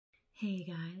Hey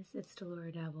guys, it's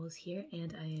Delora Dabbles here,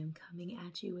 and I am coming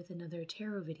at you with another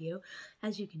tarot video.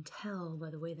 As you can tell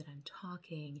by the way that I'm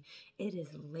talking, it is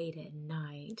late at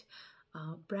night.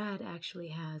 Brad actually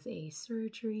has a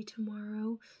surgery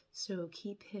tomorrow, so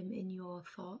keep him in your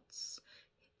thoughts.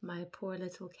 My poor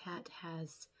little cat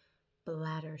has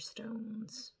bladder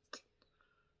stones.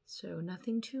 So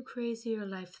nothing too crazy or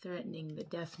life-threatening,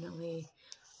 but definitely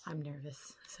I'm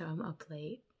nervous, so I'm up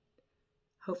late.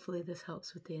 Hopefully this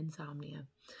helps with the insomnia.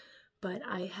 But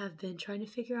I have been trying to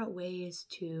figure out ways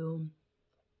to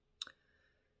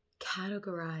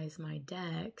categorize my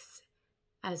decks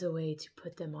as a way to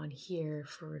put them on here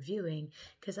for reviewing,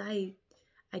 because I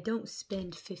don't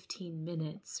spend 15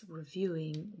 minutes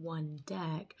reviewing one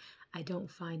deck. I don't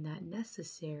find that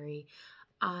necessary.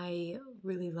 I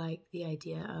really like the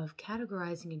idea of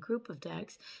categorizing a group of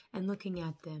decks and looking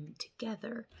at them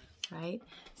together, right?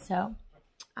 So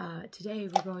today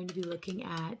we're going to be looking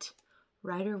at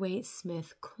Rider-Waite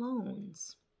Smith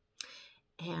clones.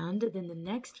 And then the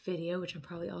next video, which I'm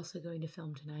probably also going to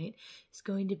film tonight, is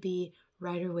going to be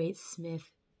Rider-Waite Smith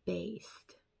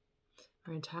based.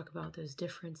 We're going to talk about those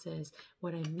differences,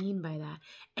 what I mean by that,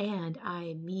 and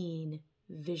I mean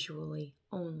visually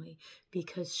only,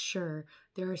 because sure,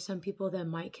 there are some people that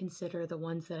might consider the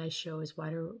ones that I show as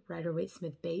Rider-Waite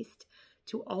Smith based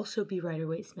to also be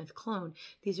Rider-Waite Smith clone.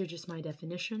 These are just my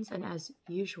definitions, and as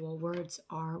usual, words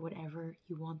are whatever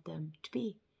you want them to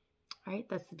be, right?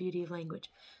 That's the beauty of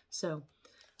language. So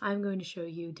I'm going to show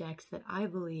you decks that I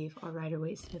believe are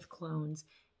Rider-Waite Smith clones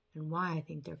and why I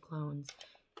think they're clones.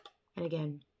 And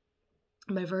again,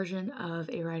 my version of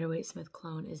a Rider-Waite Smith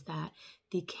clone is that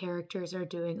the characters are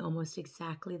doing almost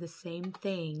exactly the same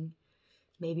thing,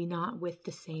 maybe not with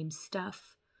the same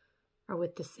stuff or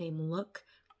with the same look,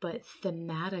 but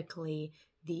thematically,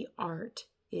 the art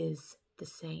is the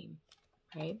same,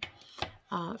 right?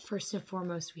 First and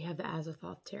foremost, we have the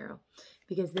Azathoth Tarot,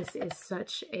 because this is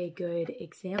such a good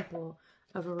example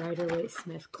of a Rider-Waite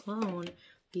Smith clone,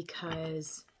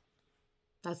 because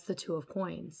that's the Two of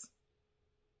Coins.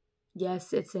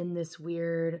 Yes, it's in this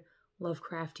weird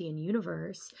Lovecraftian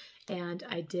universe, and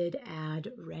I did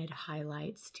add red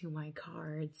highlights to my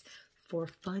cards for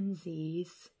funsies.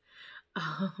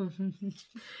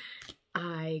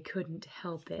 I couldn't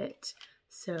help it.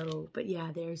 So, but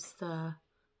yeah, there's the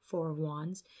Four of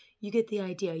Wands. You get the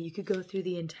idea. You could go through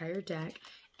the entire deck,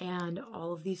 and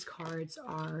all of these cards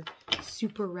are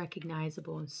super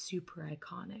recognizable and super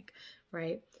iconic,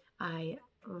 right? I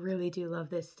really do love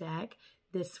this deck.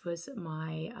 This was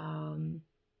my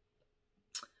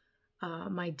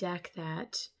my deck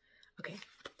that, okay,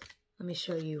 let me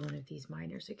show you one of these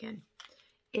minors again.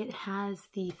 It has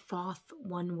the Thoth the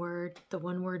one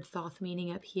word Thoth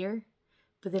meaning up here,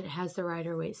 but then it has the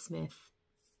Rider-Waite Smith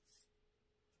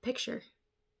picture.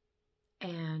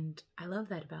 And I love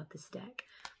that about this deck.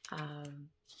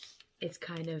 It's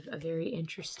kind of a very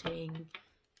interesting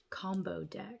combo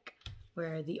deck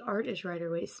where the art is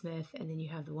Rider-Waite Smith, and then you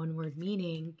have the one word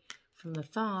meaning from the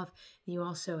Thoth, and you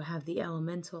also have the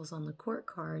elementals on the court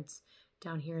cards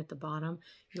down here at the bottom.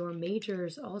 Your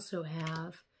majors also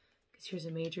have, here's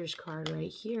a majors card right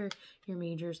here. Your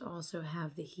majors also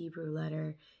have the Hebrew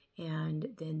letter and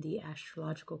then the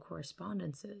astrological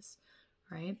correspondences,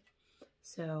 right?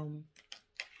 So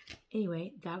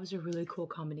anyway, that was a really cool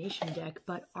combination deck,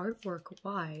 but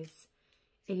artwork-wise,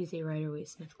 it is a Rider-Waite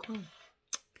Smith clone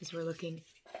because we're looking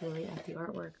really at the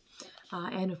artwork.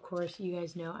 And of course, you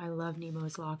guys know I love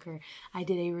Nemo's Locker. I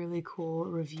did a really cool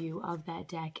review of that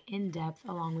deck in depth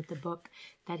along with the book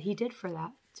that he did for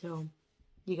that. So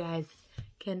you guys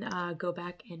can go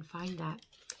back and find that.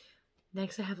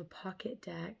 Next, I have a pocket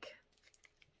deck.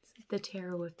 It's the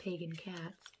Tarot of Pagan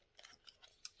Cats.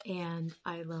 And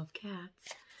I love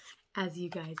cats. As you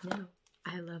guys know,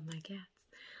 I love my cats.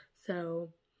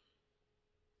 So,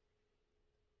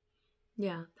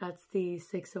 yeah, that's the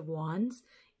Six of Wands.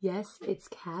 Yes, it's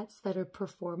cats that are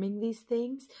performing these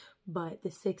things, but the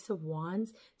Six of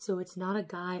Wands, so it's not a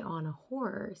guy on a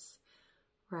horse,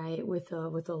 right, with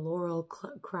a laurel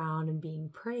crown and being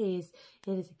praised.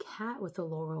 It is a cat with a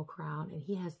laurel crown, and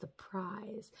he has the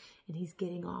prize, and he's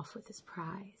getting off with his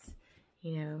prize,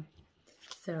 you know.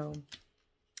 So,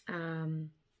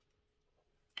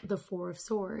 the Four of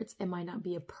Swords, it might not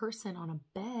be a person on a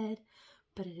bed,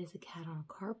 but it is a cat on a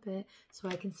carpet, so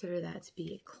I consider that to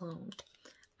be a clone.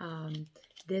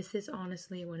 This is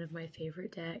honestly one of my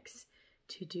favorite decks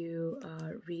to do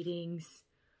readings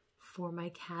for my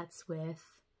cats with.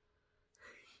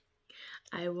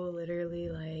 I will literally,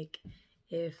 like,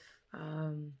 if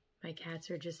my cats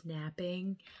are just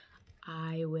napping,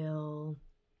 I will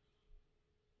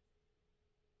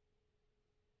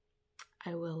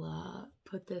I will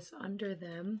put this under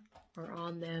them or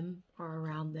on them or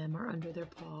around them or under their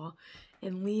paw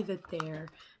and leave it there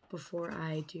before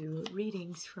I do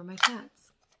readings for my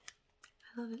cats.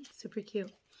 I love it. Super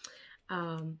cute.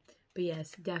 But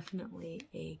yes, definitely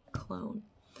a clone.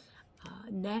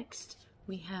 Next,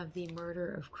 we have the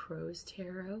Murder of Crows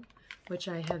Tarot, which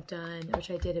I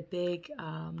did a big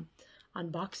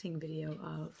unboxing video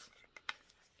of.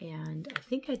 And I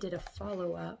think I did a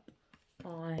follow-up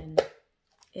on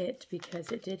it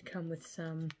because it did come with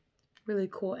some really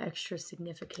cool extra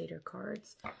significator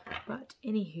cards. But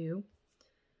anywho,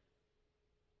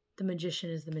 the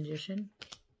Magician is the Magician.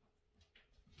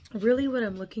 Really what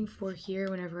I'm looking for here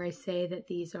whenever I say that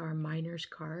these are Miner's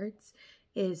cards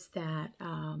is that,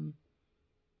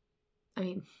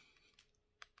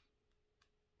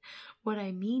 what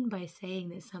I mean by saying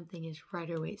that something is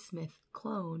Rider-Waite-Smith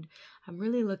cloned, I'm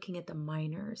really looking at the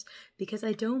minors, because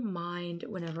I don't mind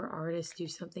whenever artists do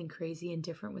something crazy and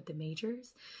different with the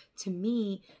majors. To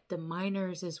me, the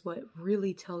minors is what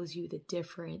really tells you the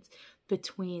difference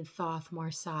between Thoth,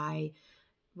 Marseille,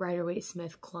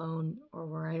 Rider-Waite-Smith clone, or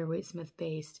Rider-Waite-Smith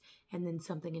based, and then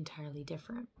something entirely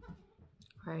different,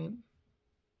 right?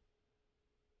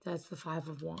 That's the Five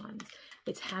of Wands.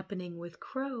 It's happening with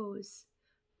crows,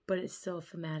 but it's still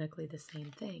thematically the same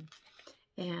thing.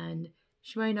 And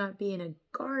she might not be in a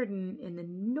garden in the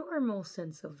normal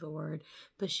sense of the word,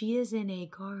 but she is in a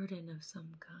garden of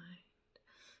some kind.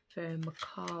 Very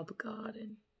macabre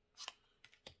garden.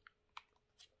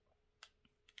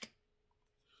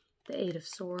 The Eight of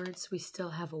Swords, we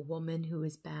still have a woman who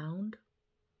is bound.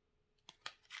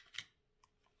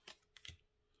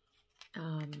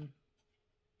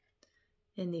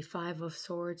 In the Five of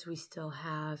Swords, we still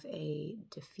have a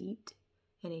defeat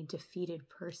and a defeated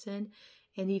person.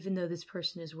 And even though this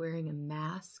person is wearing a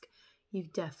mask, you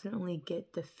definitely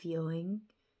get the feeling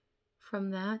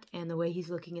from that. And the way he's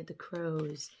looking at the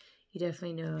crows, you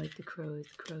definitely know, like, the crows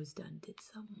done did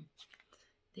something.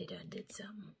 They done did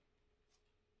something.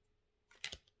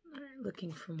 All right,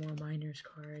 looking for more minors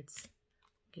cards.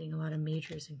 Getting a lot of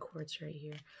majors and courts right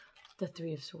here. The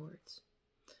Three of Swords.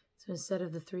 So instead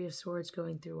of the Three of Swords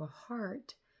going through a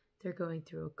heart, they're going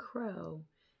through a crow,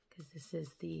 because this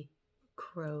is the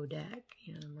crow deck,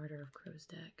 you know, the Murder of Crows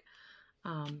deck.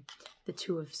 The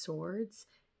Two of Swords,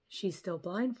 she's still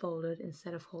blindfolded.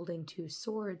 Instead of holding two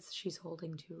swords, she's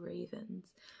holding two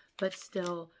ravens, but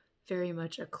still very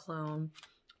much a clone.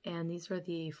 And these are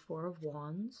the Four of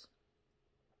Wands.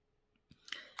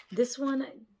 This one,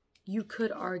 you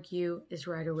could argue, is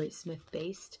Rider-Waite-Smith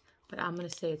based, but I'm going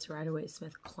to say it's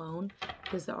Rider-Waite-Smith clone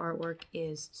because the artwork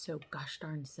is so gosh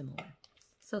darn similar.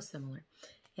 So similar.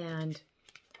 And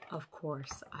of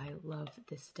course, I love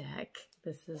this deck.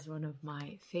 This is one of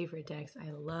my favorite decks.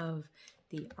 I love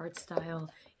the art style.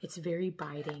 It's very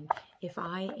biting. If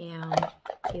I am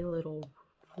a little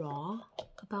raw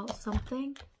about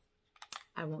something,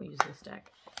 I won't use this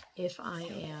deck. If I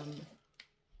am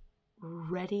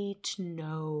ready to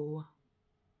know,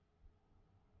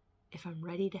 if I'm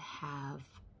ready to have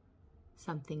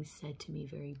something said to me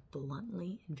very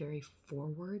bluntly and very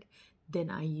forward, then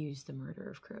I use the Murder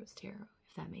of Crows Tarot,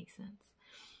 if that makes sense.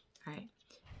 All right,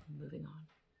 moving on.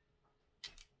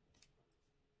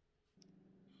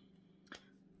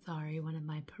 Sorry, one of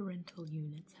my parental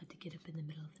units had to get up in the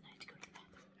middle of the night to go to the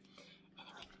bathroom.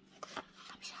 Anyway,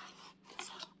 I'm shy,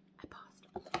 so I paused.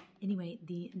 Anyway,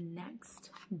 the next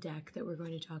deck that we're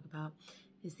going to talk about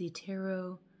is the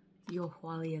Tarot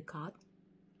Yohualiacat.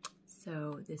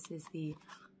 So this is the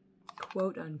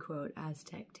quote-unquote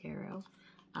Aztec Tarot.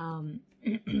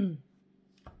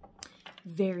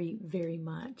 Very, very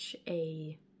much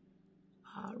a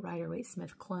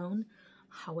Rider-Waite-Smith clone.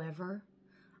 However,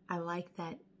 I like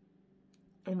that,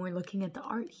 and we're looking at the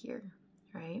art here,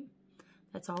 right?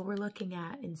 That's all we're looking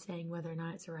at in saying whether or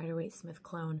not it's a Rider-Waite-Smith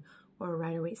clone or a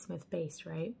Rider-Waite-Smith base,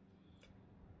 right?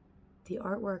 The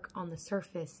artwork on the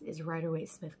surface is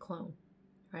Rider-Waite-Smith clone,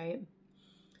 right?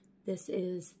 This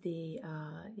is the,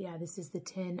 this is the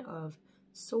Ten of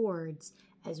Swords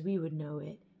as we would know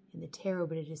it in the tarot,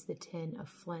 but it is the Ten of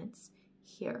Flints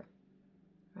here,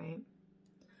 right?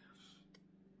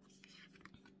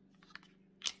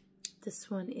 This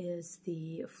one is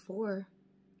the Four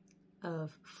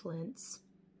of Flints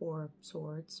or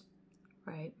Swords,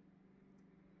 right?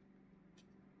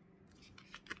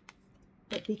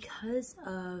 But because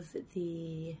of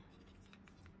the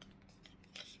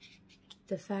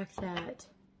fact that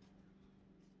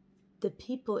the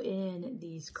people in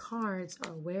these cards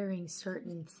are wearing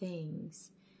certain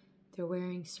things, they're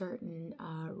wearing certain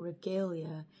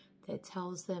regalia that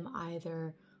tells them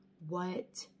either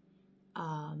what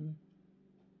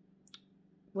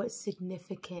what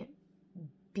significant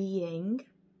being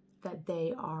that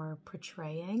they are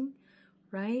portraying,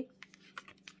 right?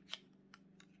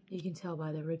 You can tell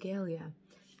by the regalia.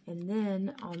 And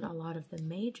then on a lot of the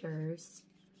majors,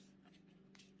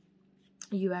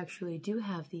 you actually do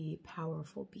have the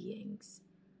powerful beings,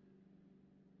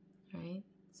 right?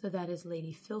 So that is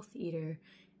Lady Filth Eater,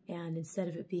 and instead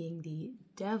of it being the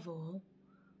devil,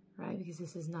 right, because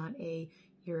this is not a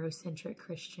Eurocentric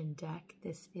Christian deck,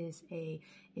 this is a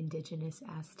indigenous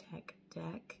Aztec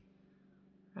deck,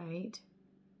 right?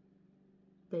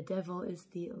 The devil is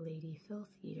the Lady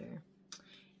Filth Eater.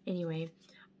 Anyway,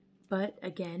 but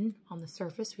again, on the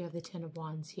surface, we have the Ten of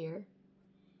Wands here.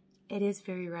 It is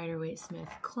very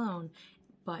Rider-Waite-Smith clone,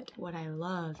 but what I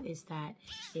love is that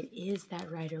it is that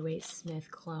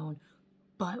Rider-Waite-Smith clone,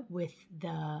 but with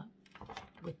the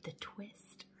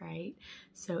twist, right?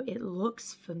 So it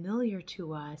looks familiar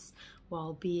to us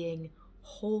while being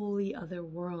wholly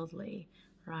otherworldly,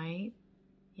 right?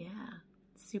 Yeah,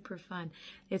 super fun.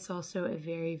 It's also a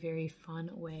very, very fun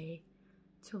way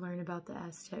to learn about the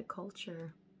Aztec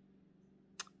culture.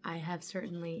 I have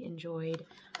certainly enjoyed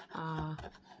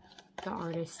the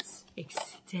artist's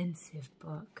extensive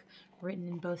book, written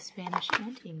in both Spanish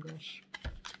and English.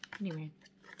 Anyway,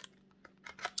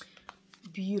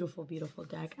 beautiful, beautiful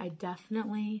deck. I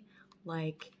definitely,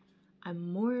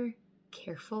 I'm more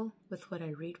careful with what I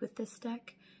read with this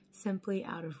deck, simply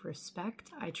out of respect.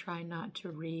 I try not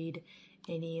to read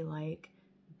any,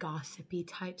 gossipy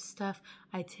type stuff.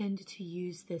 I tend to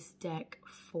use this deck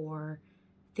for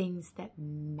things that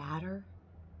matter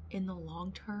in the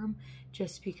long term,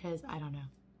 just because, I don't know,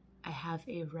 I have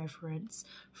a reverence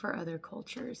for other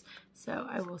cultures. So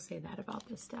I will say that about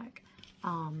this deck.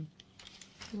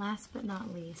 Last but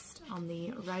not least, on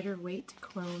the Rider-Waite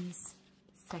clones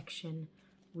section,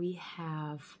 we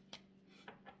have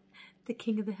the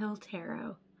King of the Hill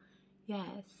Tarot.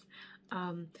 Yes.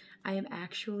 I am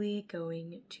actually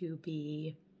going to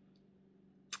be,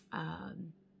 how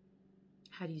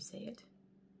do you say it?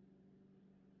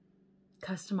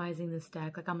 Customizing this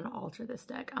deck. I'm going to alter this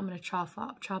deck. I'm going to chop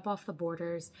off the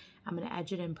borders. I'm going to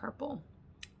edge it in purple.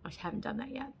 I haven't done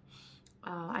that yet.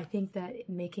 I think that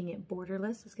making it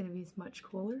borderless is going to be much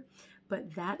cooler.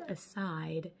 But that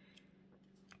aside,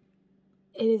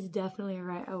 it is definitely a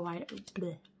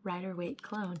Rider-Waite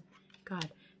clone.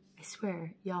 God, I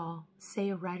swear, y'all, say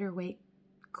a Rider-Waite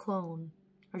clone,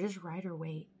 or just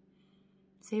Rider-Waite.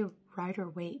 Say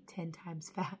Rider-Waite 10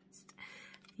 times fast.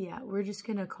 Yeah, we're just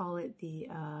gonna call it the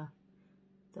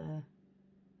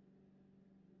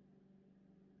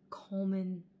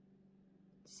Coleman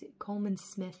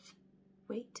Smith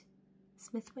Waite.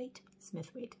 Smith Waite.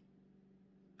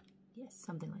 Yes,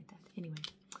 something like that. Anyway.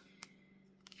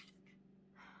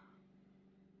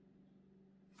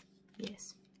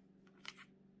 Yes.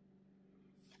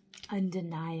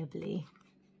 Undeniably,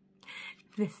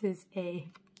 this is a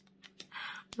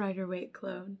Rider-Waite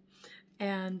clone,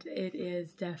 and it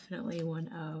is definitely one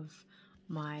of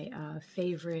my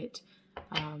favorite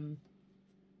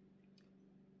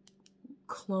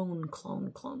clones,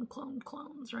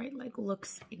 right?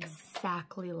 Looks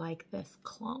exactly like this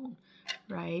clone,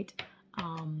 right?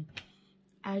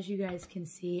 As you guys can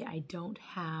see, I don't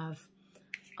have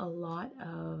a lot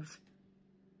of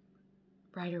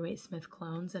Rider-Waite-Smith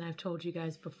clones, and I've told you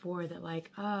guys before that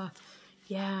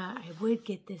yeah, I would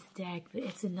get this deck, but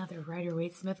it's another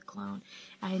Rider-Waite-Smith clone.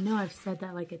 And I know I've said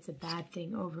that it's a bad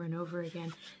thing over and over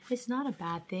again. It's not a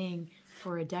bad thing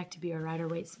for a deck to be a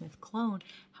Rider-Waite-Smith clone.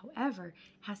 However,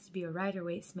 it has to be a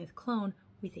Rider-Waite-Smith clone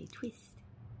with a twist,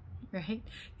 right?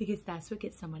 Because that's what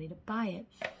gets somebody to buy it.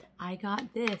 I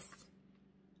got this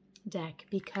deck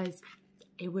because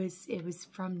it was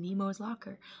from Nemo's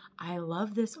Locker. I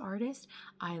love this artist.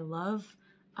 I love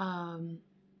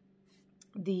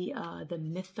the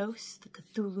mythos, the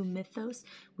Cthulhu mythos.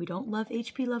 We don't love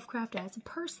H.P. Lovecraft as a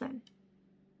person.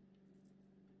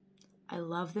 I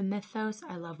love the mythos.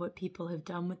 I love what people have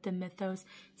done with the mythos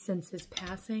since his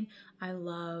passing. I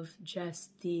love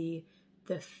just the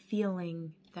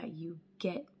feeling that you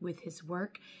get with his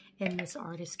work, and this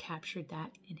artist captured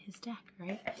that in his deck,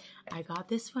 right? I got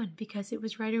this one because it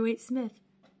was Rider-Waite-Smith,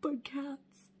 but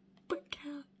cats.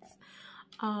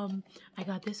 I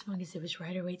got this one because it was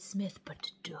Rider-Waite-Smith,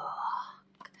 but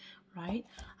dog, right?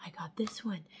 I got this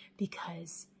one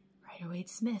because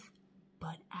Rider-Waite-Smith,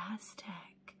 but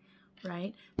Aztec,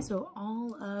 right? So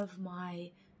all of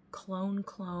my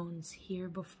clones here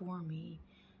before me,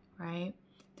 right?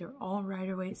 They're all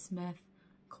Rider-Waite-Smith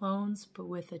clones, but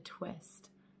with a twist,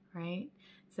 right?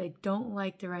 So I don't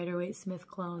like the Rider-Waite-Smith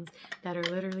clones that are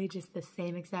literally just the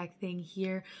same exact thing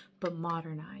here, but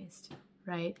modernized,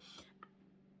 right?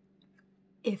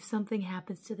 If something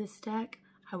happens to this deck,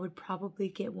 I would probably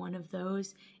get one of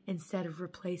those instead of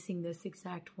replacing this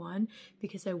exact one,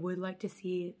 because I would like to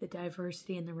see the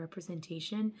diversity and the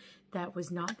representation that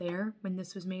was not there when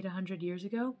this was made 100 years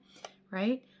ago,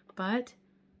 right? But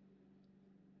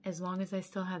as long as I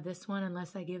still have this one,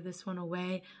 unless I give this one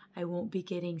away, I won't be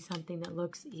getting something that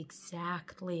looks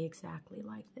exactly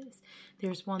like this.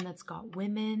 There's one that's got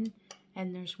women,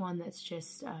 and there's one that's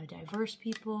just diverse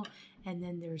people, and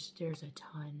then there's a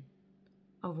ton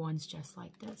of ones just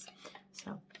like this.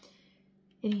 So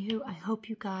anywho, I hope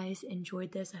you guys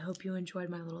enjoyed this. I hope you enjoyed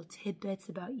my little tidbits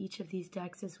about each of these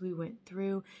decks as we went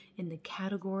through in the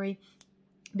category,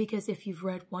 because if you've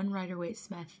read one Rider-Waite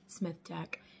Smith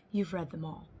deck, you've read them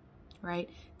all, right?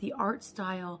 The art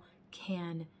style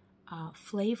can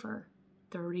flavor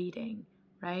the reading,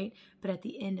 right? But at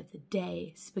the end of the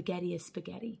day, spaghetti is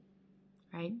spaghetti,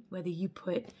 right? Whether you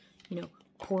put,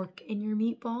 pork in your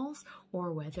meatballs,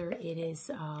 or whether it is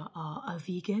a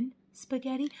vegan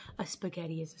spaghetti, a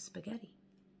spaghetti is a spaghetti.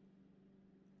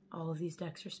 All of these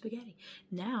decks are spaghetti.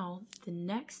 Now, the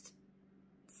next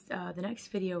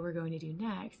video we're going to do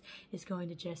next is going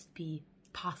to just be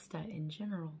pasta in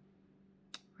general,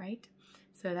 right?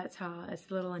 So that's a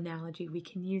little analogy we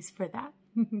can use for that.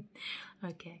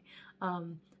 Okay.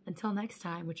 Until next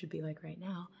time, which would be like right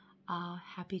now,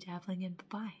 happy dabbling and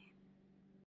bye-bye.